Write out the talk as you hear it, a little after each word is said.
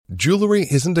Jewelry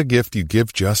isn't a gift you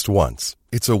give just once.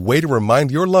 It's a way to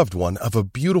remind your loved one of a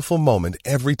beautiful moment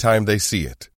every time they see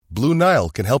it. Blue Nile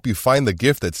can help you find the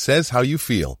gift that says how you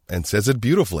feel and says it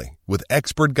beautifully, with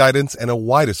expert guidance and a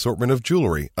wide assortment of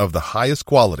jewelry of the highest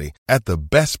quality at the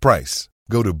best price.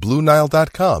 Go to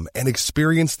BlueNile.com and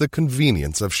experience the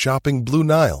convenience of shopping Blue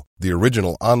Nile, the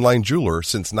original online jeweler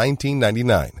since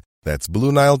 1999. That's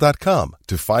BlueNile.com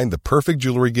to find the perfect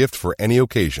jewelry gift for any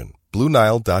occasion.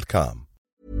 BlueNile.com.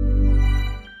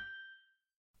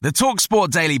 The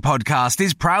TalkSport Daily podcast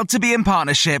is proud to be in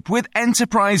partnership with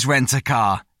Enterprise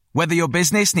Rent-A-Car. Whether your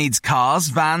business needs cars,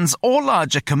 vans, or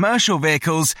larger commercial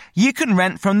vehicles, you can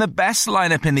rent from the best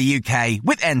lineup in the UK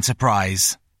with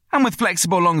Enterprise. And with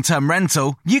flexible long-term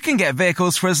rental, you can get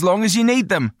vehicles for as long as you need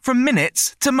them, from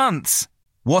minutes to months.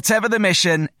 Whatever the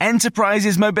mission,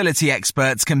 Enterprise's mobility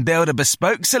experts can build a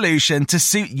bespoke solution to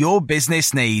suit your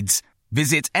business needs.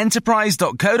 Visit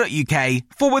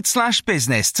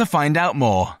enterprise.co.uk/business to find out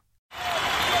more.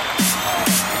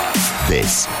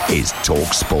 This is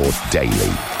TalkSport Daily.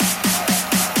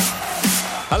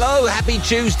 Hello, happy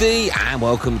Tuesday, and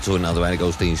welcome to another Andy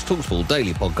Goldstein's TalkSport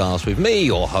Daily podcast with me,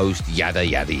 your host, Yada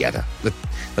Yada Yada.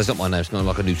 That's not my name, it's not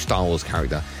like a new Star Wars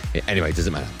character. Anyway, it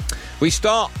doesn't matter. We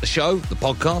start the show, the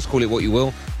podcast, call it what you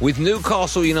will, with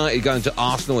Newcastle United going to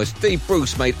Arsenal as Steve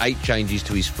Bruce made 8 changes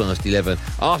to his first 11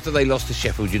 after they lost to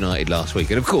Sheffield United last week.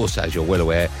 And of course, as you're well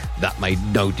aware, that made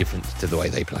no difference to the way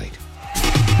they played.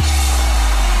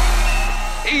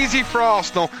 Easy for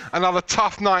Arsenal. Another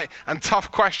tough night and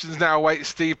tough questions now await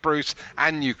Steve Bruce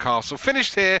and Newcastle.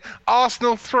 Finished here,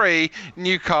 Arsenal 3,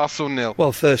 Newcastle 0.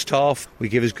 Well, first half, we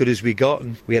give as good as we got,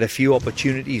 and we had a few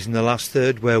opportunities in the last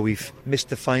third where we've missed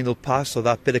the final pass or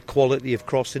that bit of quality of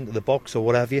cross into the box or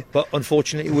what have you. But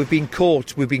unfortunately, we've been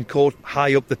caught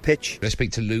high up the pitch. Let's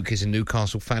speak to Luke, who's a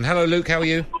Newcastle fan. Hello, Luke, how are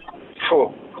you?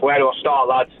 Where do I start,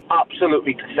 lads?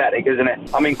 Absolutely pathetic, isn't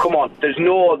it? I mean, come on. They've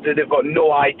got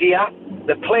no idea.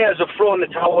 The players have thrown the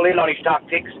towel in on his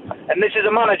tactics, and this is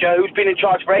a manager who's been in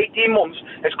charge for 18 months,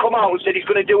 has come out and said he's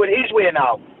going to do it his way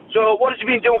now. So what has he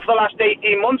been doing for the last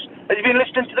 18 months? Has he been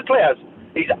listening to the players?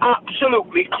 He's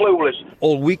absolutely clueless.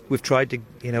 All week we've tried to,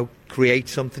 create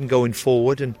something going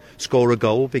forward and score a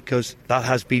goal, because that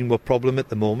has been our problem at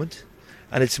the moment.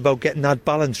 And it's about getting that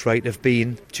balance right of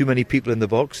being too many people in the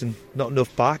box and not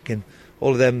enough back, and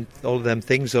all of them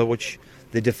things are which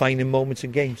the defining moments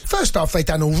in games. First half they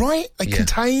done all right. They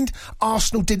contained.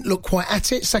 Arsenal didn't look quite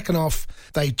at it. Second half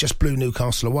they just blew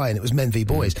Newcastle away, and it was men v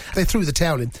boys. They threw the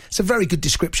towel in. It's a very good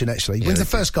description, actually. When the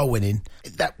first goal went in,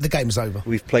 the game was over.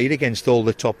 We've played against all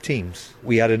the top teams.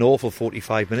 We had an awful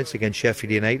 45 minutes against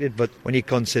Sheffield United, but when you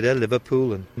consider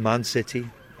Liverpool and Man City,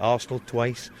 Arsenal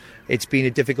twice, it's been a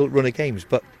difficult run of games.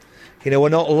 But we're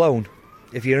not alone.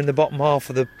 If you're in the bottom half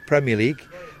of the Premier League,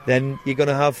 then you're going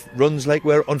to have runs like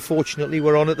we're on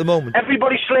at the moment.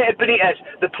 Everybody slated Benitez.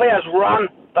 The players ran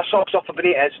their socks off for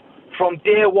Benitez from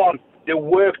day one. They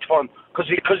worked for him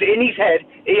because in his head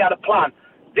he had a plan.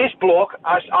 This bloke,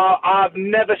 I've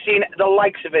never seen the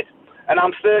likes of it. And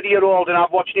I'm 30-year-old and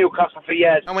I've watched Newcastle for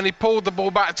years. And when he pulled the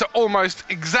ball back to almost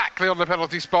exactly on the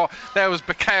penalty spot, there was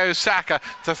Bukayo Saka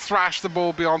to thrash the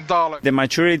ball beyond Darlow. The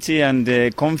maturity and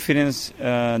the confidence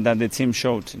that the team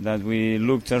showed, that we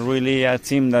looked at really a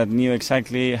team that knew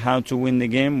exactly how to win the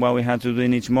game, what we had to do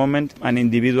in each moment. And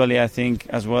individually, I think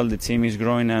as well, the team is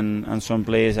growing and some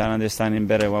players are understanding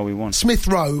better what we want. Smith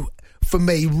Rowe, for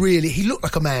me, really, he looked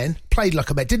like a man, played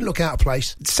like a man, didn't look out of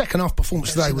place. The second half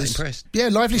performance today was impressed. Yeah,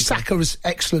 lively. Saka was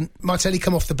excellent. Martelli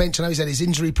come off the bench. I know he's had his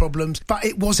injury problems, but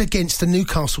it was against the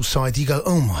Newcastle side. You go,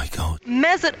 oh my God.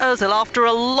 Mesut Ozil, after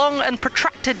a long and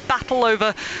protracted battle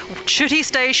over should he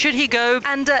stay, should he go,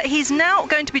 and he's now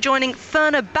going to be joining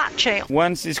Fenerbahce.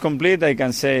 Once it's complete, I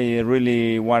can say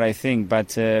really what I think,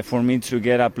 but for me to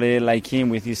get a player like him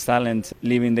with his talent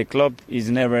leaving the club is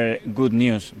never good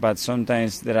news, but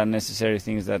sometimes there are necessary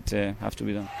things that have to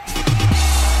be done.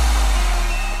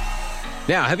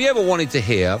 Now, have you ever wanted to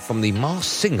hear from the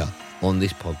masked singer on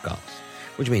this podcast?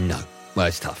 What do you mean, no? Well,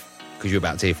 it's tough, because you're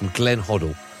about to hear from Glenn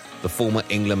Hoddle, the former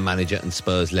England manager and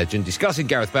Spurs legend, discussing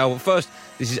Gareth Bale. But first,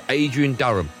 this is Adrian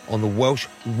Durham on the Welsh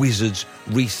Wizards'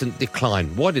 recent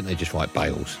decline. Why didn't they just write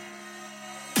Bales?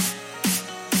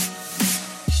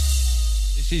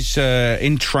 This is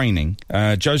in training.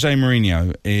 Jose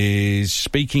Mourinho is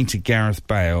speaking to Gareth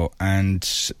Bale, and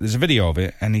there's a video of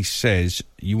it, and he says,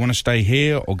 you want to stay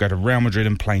here or go to Real Madrid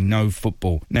and play no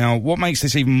football? Now, what makes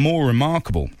this even more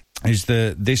remarkable is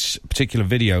that this particular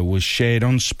video was shared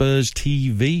on Spurs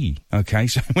TV. Okay,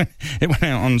 so it went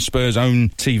out on Spurs' own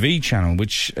TV channel,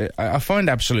 which I find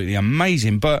absolutely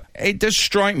amazing. But it does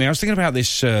strike me. I was thinking about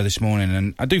this this morning,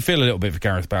 and I do feel a little bit for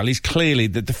Gareth Bale. He's clearly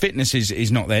the fitness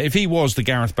is not there. If he was the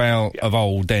Gareth Bale of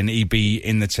old, then he'd be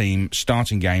in the team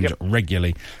starting games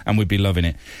regularly, and we'd be loving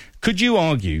it. Could you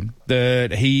argue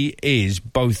that he is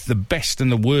both the best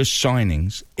and the worst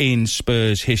signings in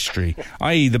Spurs history?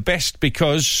 i.e. the best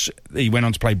because he went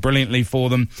on to play brilliantly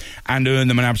for them and earned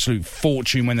them an absolute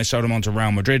fortune when they sold him on to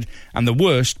Real Madrid, and the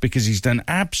worst because he's done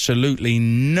absolutely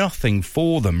nothing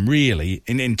for them, really,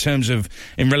 in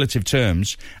relative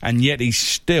terms, and yet he's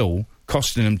still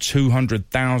costing them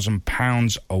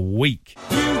 £200,000 a week.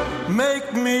 You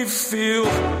make me feel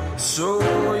so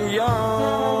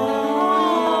young.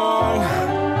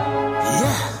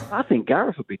 I think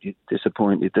Gareth would be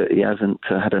disappointed that he hasn't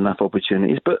had enough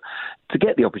opportunities. But to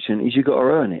get the opportunities, you've got to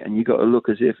earn it, and you've got to look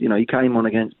as if he came on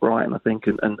against Brighton, I think,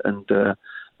 and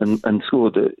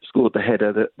scored the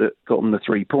header that got him the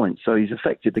 3 points. So he's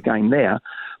affected the game there.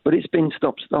 But it's been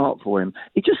stop-start for him.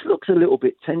 He just looks a little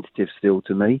bit tentative still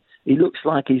to me. He looks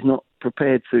like he's not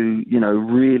prepared to,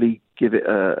 really give it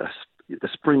the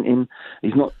sprinting.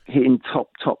 He's not hitting top.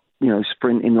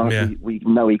 Sprinting like we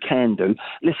know he can do.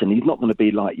 Listen, he's not going to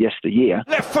be like yesteryear.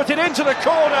 Left-footed into the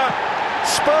corner.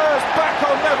 Spurs back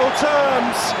on level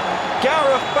terms.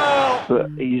 Gareth Bale. But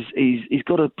he's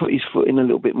got to put his foot in a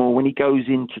little bit more when he goes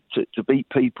in to beat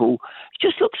people. He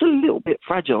just looks a little bit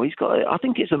fragile. I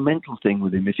think it's a mental thing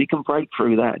with him. If he can break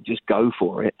through that and just go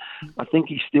for it, I think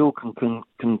he still can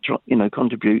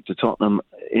contribute to Tottenham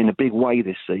in a big way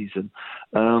this season.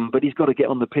 But he's got to get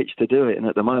on the pitch to do it. And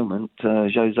at the moment,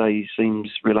 Jose seems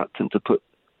reluctant to put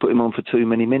him on for too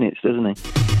many minutes, doesn't he?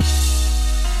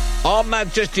 Are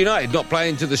Manchester United not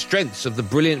playing to the strengths of the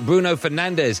brilliant Bruno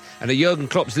Fernandes and a Jurgen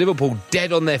Klopp's Liverpool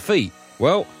dead on their feet?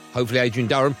 Well, hopefully Adrian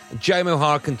Durham and Jamie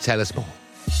O'Hara can tell us more.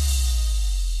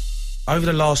 Over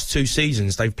the last 2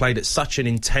 seasons, they've played at such an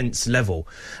intense level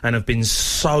and have been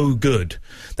so good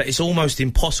that it's almost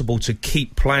impossible to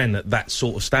keep playing at that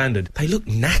sort of standard. They look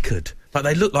knackered. Like,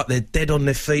 they look like they're dead on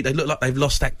their feet. They look like they've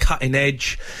lost that cutting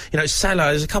edge. Salah,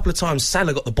 there's a couple of times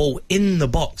Salah got the ball in the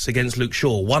box against Luke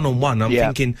Shaw, one-on-one. I'm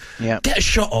thinking, get a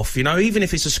shot off, even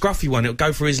if it's a scruffy one, it'll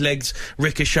go through his legs,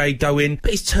 ricochet, go in.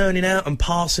 But he's turning out and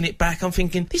passing it back. I'm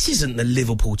thinking, this isn't the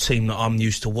Liverpool team that I'm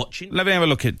used to watching. Let me have a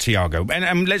look at Thiago.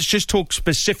 And let's just talk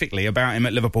specifically about him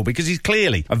at Liverpool, because he's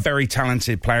clearly a very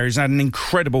talented player. He's had an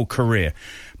incredible career.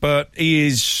 But he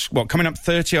is, coming up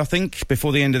 30, I think,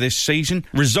 before the end of this season.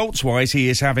 Results-wise, he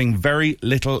is having very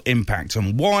little impact.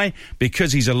 And why?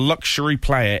 Because he's a luxury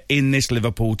player in this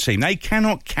Liverpool team. They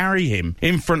cannot carry him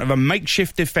in front of a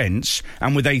makeshift defence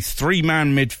and with a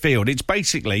 3-man midfield. It's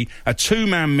basically a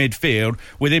 2-man midfield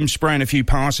with him spraying a few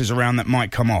passes around that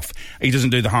might come off. He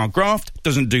doesn't do the hard graft,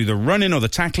 doesn't do the running or the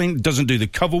tackling, doesn't do the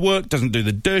cover work, doesn't do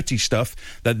the dirty stuff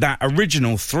that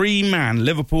original 3-man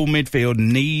Liverpool midfield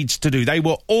needs to do. They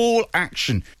were all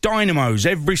action, dynamos,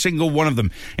 every single one of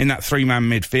them in that 3-man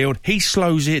midfield. He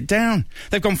slows it down.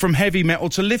 They've gone from heavy metal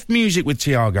to lift music with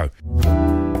Thiago.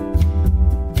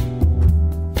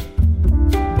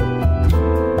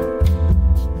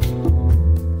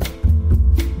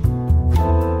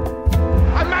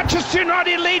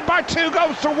 United lead by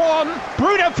 2-1.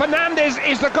 Bruno Fernandes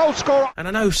is the goal scorer. And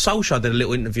I know Solskjaer did a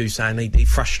little interview saying he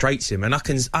frustrates him, and I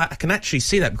can actually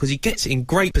see that because he gets in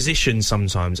great positions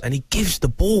sometimes and he gives the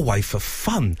ball away for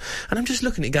fun. And I'm just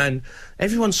looking at it going,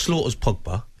 everyone slaughters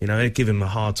Pogba. They give him a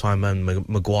hard time, and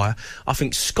Maguire. I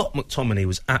think Scott McTominay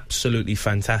was absolutely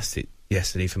fantastic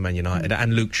yesterday for Man United,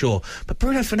 and Luke Shaw. But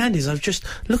Bruno Fernandes, I was just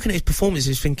looking at his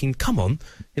performances thinking, come on,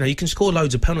 you can score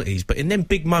loads of penalties, but in them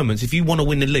big moments, if you want to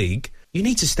win the league, you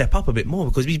need to step up a bit more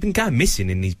because he's been going missing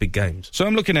in these big games. So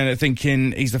I'm looking at it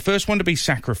thinking he's the first one to be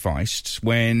sacrificed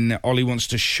when Ollie wants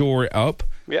to shore it up,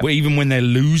 even when they're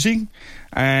losing.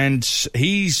 And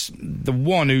he's the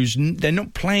one they're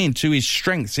not playing to his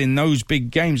strengths in those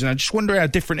big games. And I just wonder how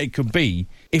different it could be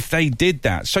if they did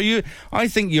that. So I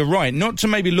think you're right, not to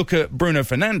maybe look at Bruno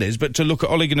Fernandes, but to look at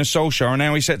Ole Gunnar Solskjaer and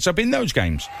how he sets up in those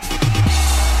games.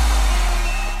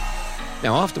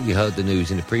 Now, after we heard the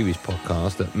news in the previous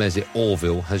podcast that Mesut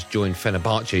Ozil has joined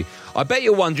Fenerbahce, I bet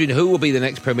you're wondering who will be the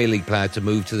next Premier League player to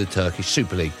move to the Turkish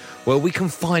Super League. Well, we can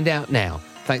find out now,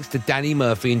 thanks to Danny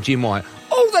Murphy and Jim White.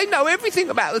 Oh, they know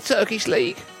everything about the Turkish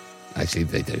League. Actually,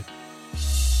 they do.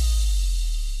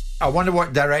 I wonder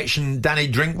what direction Danny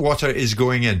Drinkwater is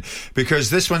going in,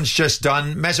 because this one's just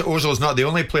done. Mesut Ozil's not the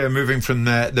only player moving from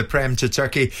the Prem to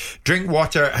Turkey.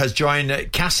 Drinkwater has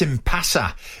joined Kasim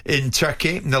Pasa in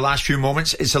Turkey in the last few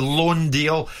moments. It's a loan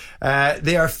deal.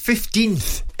 They are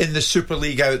 15th in the Super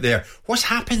League out there. What's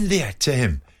happened there to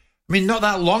him? I mean, not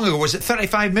that long ago, was it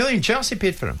 35 million Chelsea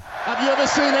paid for him? Have you ever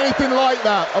seen anything like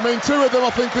that? I mean, two of them, I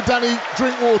think, are Danny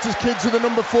Drinkwater's kids with the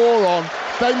number 4 on.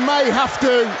 They may have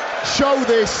to show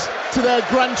this to their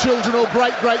grandchildren or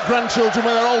great-great-grandchildren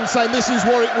when they're old, saying this is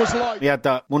what it was like. He had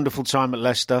that wonderful time at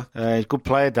Leicester. He's a good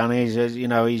player, Danny.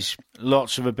 He's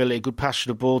lots of ability, good pass to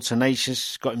the ball,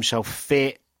 tenacious, got himself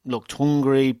fit, looked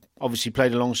hungry, obviously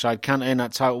played alongside Kante in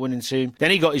that title-winning team. Then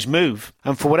he got his move,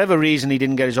 and for whatever reason he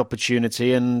didn't get his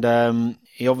opportunity, and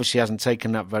he obviously hasn't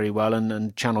taken that very well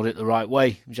and channeled it the right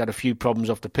way. He's had a few problems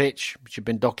off the pitch, which have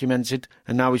been documented,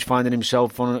 and now he's finding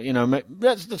himself on,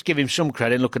 let's give him some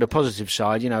credit and look at the positive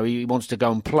side. He wants to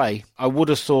go and play. I would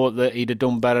have thought that he'd have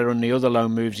done better on the other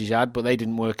loan moves he's had, but they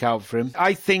didn't work out for him.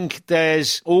 I think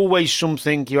there's always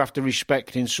something you have to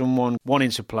respect in someone wanting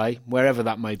to play, wherever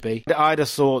that may be. I'd have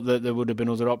thought that there would have been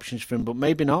other options for him, but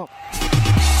maybe not.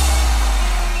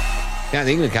 Now,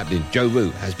 the England captain, Joe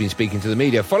Root, has been speaking to the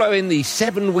media following the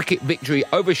 7-wicket victory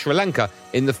over Sri Lanka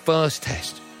in the first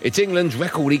test. It's England's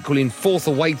record-equalling 4th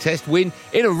away test win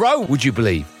in a row, would you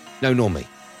believe? No, nor me.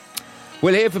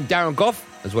 We'll hear from Darren Gough,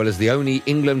 as well as the only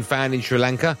England fan in Sri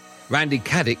Lanka, Randy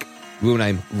Caddick, real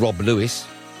name Rob Lewis.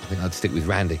 I think I'd stick with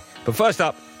Randy. But first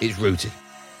up, it's Rooty.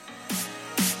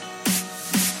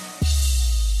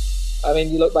 I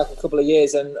mean, you look back a couple of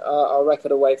years and our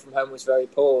record away from home was very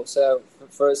poor. So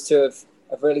for us to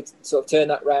have really sort of turned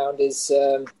that round is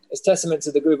testament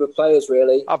to the group of players,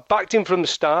 really. I've backed him from the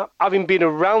start. Having been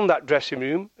around that dressing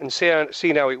room and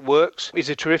seen how it works, he's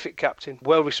a terrific captain.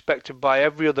 Well respected by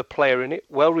every other player in it.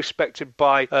 Well respected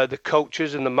by the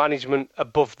coaches and the management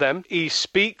above them. He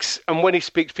speaks, and when he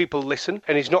speaks, people listen,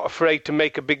 and he's not afraid to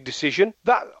make a big decision.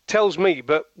 That tells me,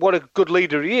 but what a good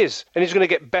leader he is, and he's going to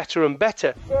get better and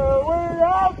better.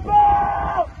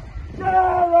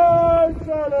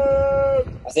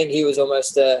 I think he was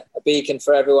almost a beacon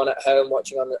for everyone at home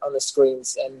watching on the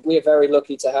screens, and we are very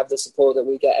lucky to have the support that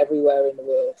we get everywhere in the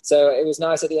world. So it was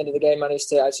nice at the end of the game, managed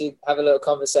to actually have a little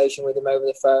conversation with him over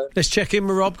the phone. Let's check in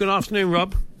with Rob. Good afternoon,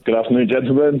 Rob. Good afternoon,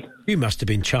 gentlemen. You must have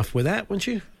been chuffed with that, weren't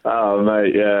you? Oh,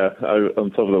 mate, yeah.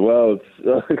 On top of the world.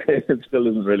 It still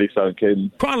isn't really sunk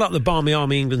in. Quite like the Barmy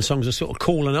Army England songs are sort of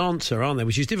call and answer, aren't they?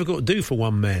 Which is difficult to do for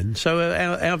one man. So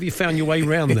how have you found your way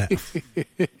around that?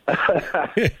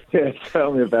 Yeah,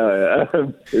 tell me about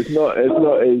it. It's not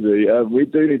easy. We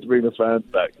do need to bring the fans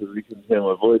back because we can hear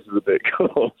my voice is a bit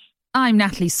coarse. I'm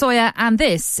Natalie Sawyer, and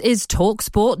this is Talk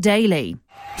Sport Daily.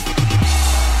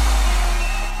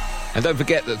 And don't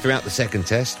forget that throughout the second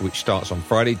test, which starts on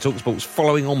Friday, TalkSport's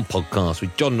Following On podcast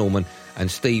with John Norman and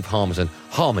Steve Harmison.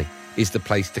 Harmy is the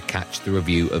place to catch the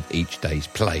review of each day's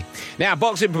play. Now,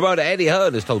 boxing promoter Eddie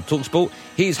Hearn has told TalkSport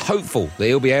he is hopeful that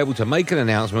he'll be able to make an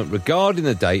announcement regarding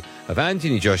the date of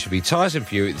Anthony Joshua v Tyson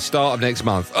Fury at the start of next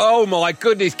month. Oh my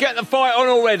goodness, get the fight on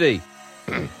already!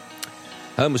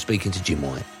 Hearn was speaking to Jim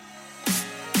White.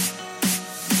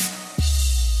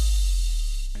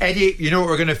 Eddie, you know what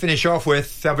we're going to finish off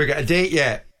with? Have we got a date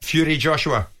yet? Fury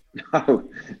Joshua. No.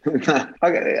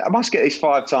 I must get this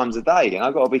 5 times a day, and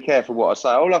I've got to be careful what I say.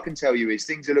 All I can tell you is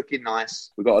things are looking nice.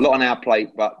 We've got a lot on our plate,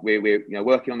 but we're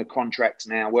working on the contracts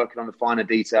now, working on the finer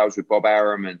details with Bob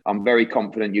Arum, and I'm very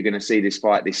confident you're going to see this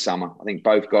fight this summer. I think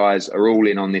both guys are all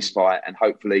in on this fight, and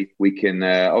hopefully we can.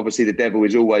 Obviously, the devil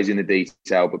is always in the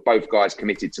detail, but both guys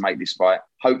committed to make this fight.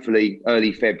 Hopefully,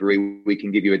 early February, we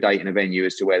can give you a date and a venue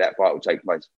as to where that fight will take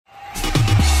place.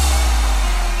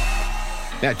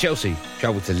 Now, Chelsea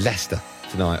travel to Leicester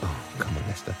tonight. Oh, come on,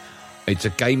 Leicester. It's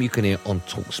a game you can hear on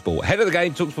TalkSport. Ahead of the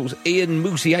game, TalkSport's Ian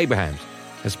Moosey Abrahams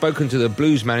has spoken to the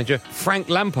Blues manager, Frank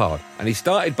Lampard, and he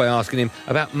started by asking him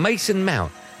about Mason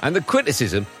Mount and the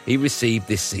criticism he received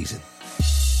this season.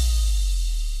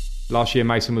 Last year,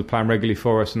 Mason was playing regularly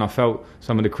for us, and I felt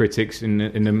some of the critics in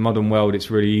the modern world,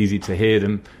 it's really easy to hear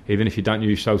them. Even if you don't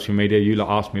use social media, you lot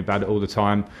ask me about it all the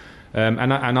time.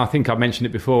 And I think I mentioned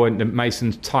it before, and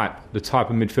Mason's the type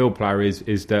of midfield player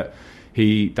is that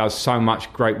he does so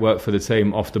much great work for the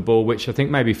team off the ball, which I think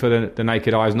maybe for the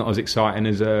naked eye is not as exciting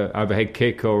as a overhead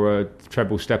kick or a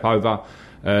treble step over.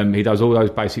 He does all those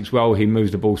basics well. He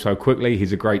moves the ball so quickly.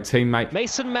 He's a great teammate.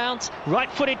 Mason Mount,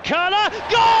 right-footed curler,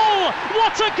 goal!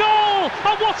 What a goal!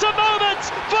 And what a moment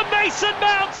for Mason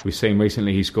Mount! We've seen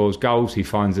recently he scores goals, he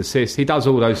finds assists, he does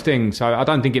all those things. So I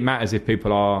don't think it matters if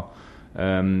people are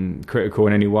critical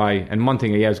in any way. And one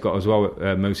thing he has got as well,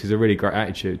 Moose, is a really great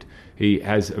attitude. He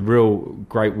has a real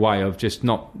great way of just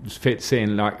not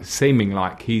seeming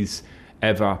like he's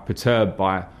ever perturbed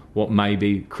by what may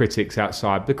be critics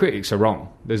outside. The critics are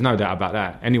wrong. There's no doubt about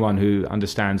that. Anyone who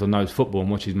understands or knows football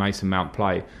and watches Mason Mount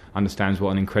play understands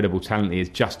what an incredible talent he is.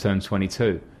 Just turned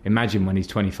 22. Imagine when he's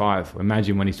 25.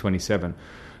 Imagine when he's 27.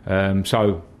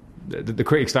 So the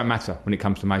critics don't matter when it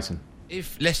comes to Mason.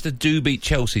 If Leicester do beat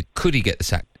Chelsea, could he get the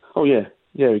sack? Oh, yeah.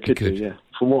 Yeah, he could do, yeah.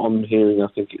 From what I'm hearing, I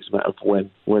think it's a matter of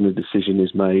when a decision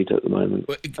is made at the moment.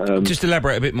 Just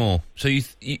elaborate a bit more. So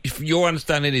your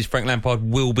understanding is Frank Lampard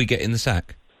will be getting the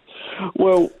sack?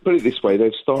 Well, put it this way,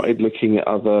 they've started looking at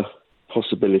other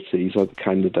possibilities, other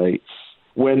candidates.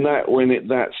 When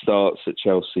that starts at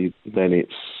Chelsea, then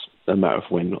it's a matter of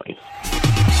when, not if.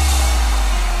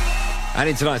 And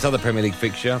in tonight's other Premier League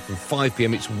fixture, from 5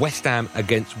 p.m, it's West Ham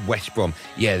against West Brom.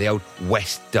 Yeah, the old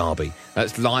West Derby.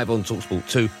 That's live on TalkSport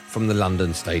 2 from the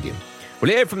London Stadium.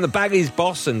 We'll hear from the Baggies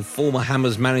boss and former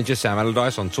Hammers manager Sam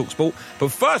Allardyce on TalkSport.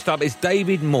 But first up is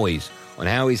David Moyes on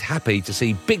how he's happy to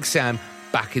see Big Sam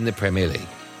back in the Premier League.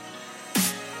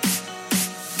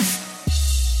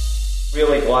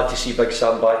 Really glad to see Big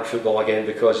Sam back in football again,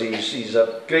 because he's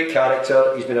a great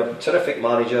character. He's been a terrific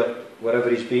manager wherever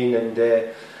he's been,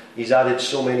 and he's added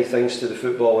so many things to the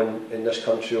football in this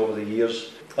country over the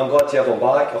years. I'm glad to have him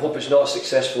back. I hope it's not a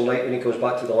successful night when he comes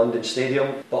back to the London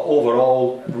Stadium, but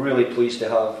overall really pleased to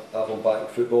have him back in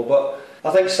football. But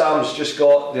I think Sam's just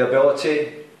got the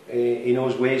ability. He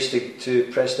knows ways to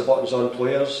press the buttons on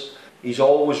players. He's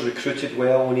always recruited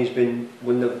well when he's been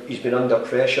under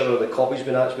pressure, or the club he's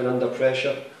been at's been under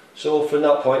pressure. So from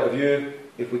that point of view,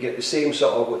 if we get the same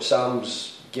sort of what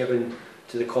Sam's given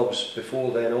to the clubs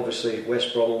before, then obviously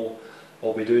West Brom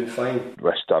will be doing fine.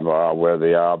 West Ham are where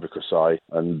they are because I,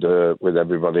 and with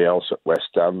everybody else at West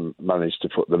Ham, managed to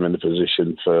put them in a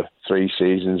position for 3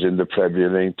 seasons in the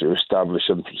Premier League to establish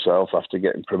themselves after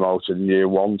getting promoted in year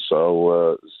 1.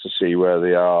 So to see where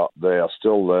they are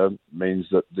still there, means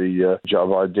that the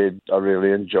job I did, I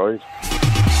really enjoyed.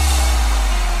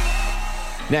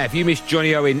 Now, if you missed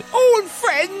Johnny Owen and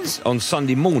friends on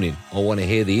Sunday morning, or want to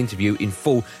hear the interview in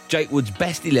full, Jake Wood's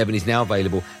Best 11 is now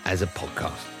available as a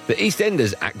podcast. The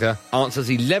EastEnders actor answers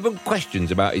 11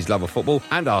 questions about his love of football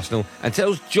and Arsenal, and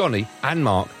tells Johnny and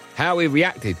Mark how he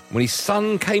reacted when his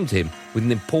son came to him with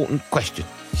an important question.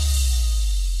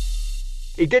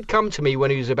 He did come to me when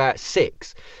he was about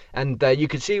 6, and you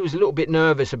could see he was a little bit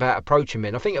nervous about approaching me.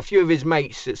 And I think a few of his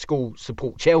mates at school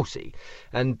support Chelsea,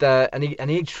 and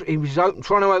he was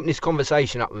trying to open this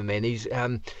conversation up with me. And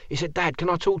he said, "Dad, can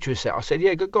I talk to you a sec?" I said,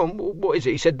 "Yeah, go on. What is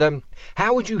it?" He said,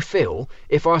 "How would you feel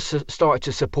if I started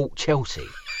to support Chelsea?"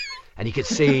 And he could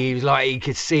see, he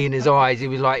could see in his eyes, he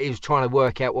was trying to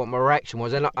work out what my reaction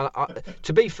was. And I,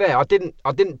 to be fair, I didn't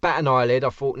bat an eyelid. I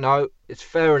thought, no, it's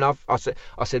fair enough. I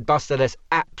said, Buster, that's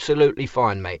absolutely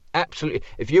fine, mate. Absolutely.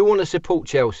 If you want to support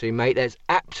Chelsea, mate, that's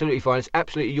absolutely fine. It's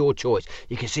absolutely your choice.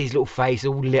 You can see his little face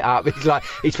all lit up.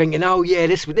 He's thinking, oh yeah,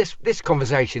 this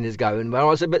conversation is going well.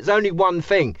 I said, but there's only one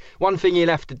thing you'll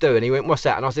have to do. And he went, what's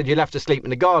that? And I said, you'll have to sleep in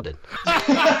the garden.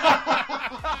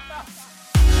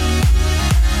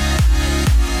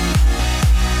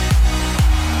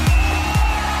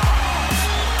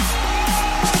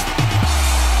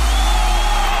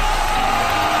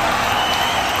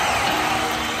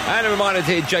 And a reminder to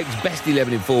hear Jake's Best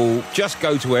 11 in full. Just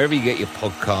go to wherever you get your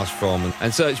podcast from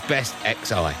and search Best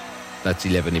XI. That's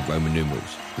 11 in Roman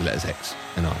numerals, the letters X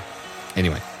and I.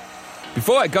 Anyway,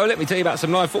 before I go, let me tell you about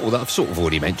some live football that I've sort of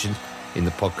already mentioned in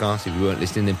the podcast. If you weren't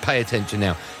listening, then pay attention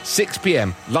now. 6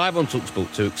 p.m, live on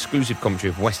TalkSport 2, exclusive commentary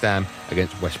of West Ham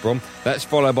against West Brom. That's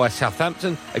followed by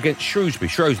Southampton against Shrewsbury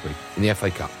in the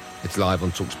FA Cup. It's live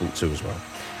on TalkSport 2 as well.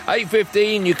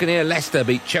 8:15, you can hear Leicester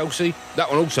beat Chelsea. That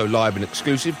one also live and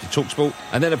exclusive to TalkSport.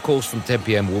 And then, of course, from 10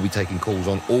 p.m, we'll be taking calls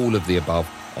on all of the above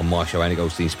on my show, Andy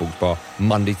Goldstein Sports Bar,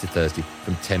 Monday to Thursday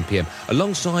from 10 p.m,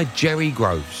 alongside Jerry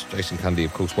Groves. Jason Cundy,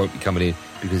 of course, won't be coming in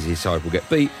because his side will get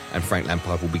beat, and Frank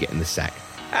Lampard will be getting the sack.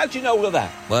 How do you know all of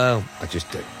that? Well, I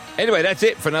just do. Anyway, that's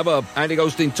it for another Andy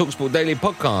Goldstein TalkSport Daily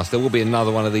podcast. There will be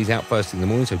another one of these out first thing in the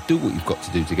morning, so do what you've got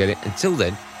to do to get it. Until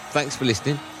then, thanks for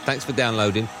listening. Thanks for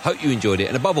downloading. Hope you enjoyed it.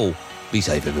 And above all, be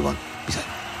safe, everyone. Be safe.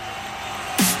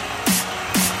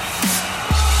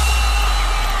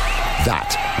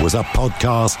 That was a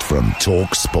podcast from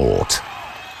TalkSport.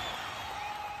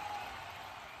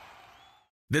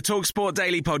 The TalkSport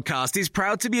Daily podcast is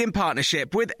proud to be in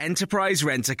partnership with Enterprise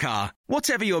Rent-A-Car.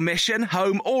 Whatever your mission,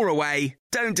 home or away,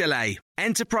 don't delay.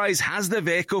 Enterprise has the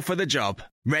vehicle for the job.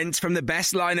 Rent from the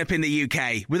best lineup in the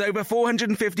UK. With over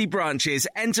 450 branches,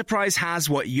 Enterprise has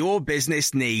what your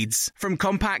business needs. From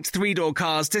compact 3-door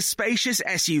cars to spacious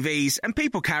SUVs and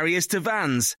people carriers to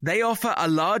vans, they offer a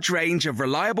large range of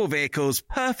reliable vehicles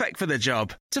perfect for the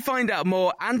job. To find out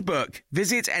more and book,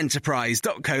 visit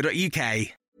enterprise.co.uk.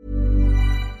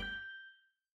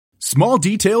 Small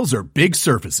details are big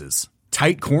surfaces.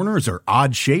 Tight corners are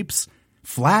odd shapes.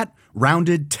 Flat,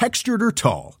 rounded, textured, or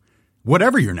tall.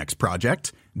 Whatever your next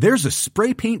project, there's a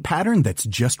spray paint pattern that's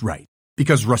just right.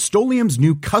 Because Rust-Oleum's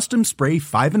new Custom Spray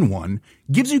 5-in-1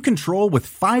 gives you control with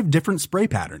 5 different spray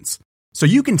patterns. So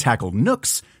you can tackle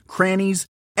nooks, crannies,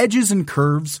 edges, and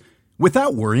curves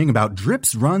without worrying about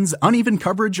drips, runs, uneven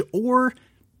coverage, or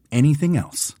anything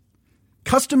else.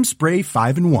 Custom Spray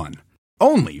 5-in-1.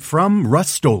 Only from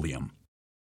Rust-Oleum.